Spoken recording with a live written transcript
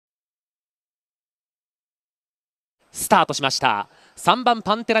タートしました。3番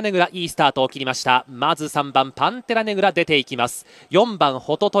パンテラネグラ、いいスタートを切りました。まず3番パンテラネグラ出ていきます。4番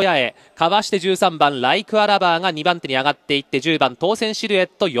ホトトヤへかわして13番ライクアラバーが2番手に上がっていって、10番トーセンシルエッ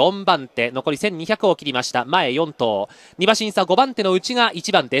ト4番手、残り1200を切りました。前4頭、2馬身差5番手の内が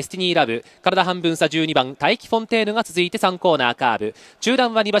1番デスティニーラブ、体半分差12番大気フォンテーヌが続いて3コーナーカーブ、中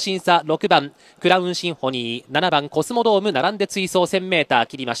段は2馬身差6番クラウンシンフォニー、7番コスモドーム並んで追走 1000m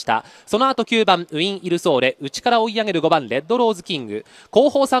切りました。その後9番ウィン・イルソーレ、内から追い上げる5番レッドローズキング、後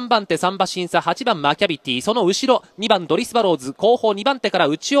方3番手3馬身差8番マキャビティ、その後ろ2番ドリスバローズ、後方2番手から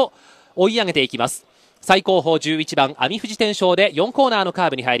内を追い上げていきます。最後方11番網富士天章で4コーナーのカ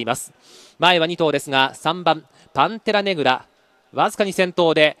ーブに入ります。前は2頭ですが、3番パンテラネグラわずかに先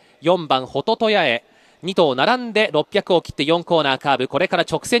頭で、4番ホトトヤへ2頭並んで600を切って4コーナーカーブ、これから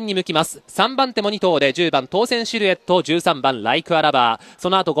直線に向きます。3番手も2頭で、10番当選シルエット、13番ライクアラバー、そ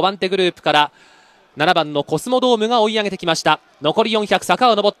の後5番手グループから7番のコスモドームが追い上げてきました。残り400、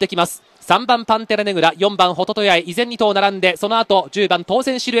坂を登ってきます。3番パンテラネグラ、4番ホトトヤへ依然2頭並んで、その後10番当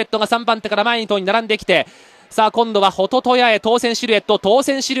選シルエットが3番手から前2頭に並んできて、さあ今度はホトトヤへ当選シルエット、当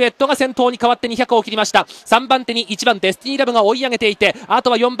選シルエットが先頭に変わって200を切りました。3番手に1番デスティニーラブが追い上げていて、あ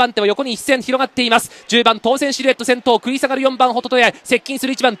とは4番手は横に一線広がっています。10番当選シルエット先頭、繰り下がる4番ホトトヤへ接近す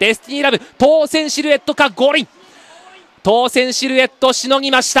る1番デスティニーラブ、当選シルエットか五輪、当選シルエットしのぎ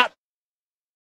ました。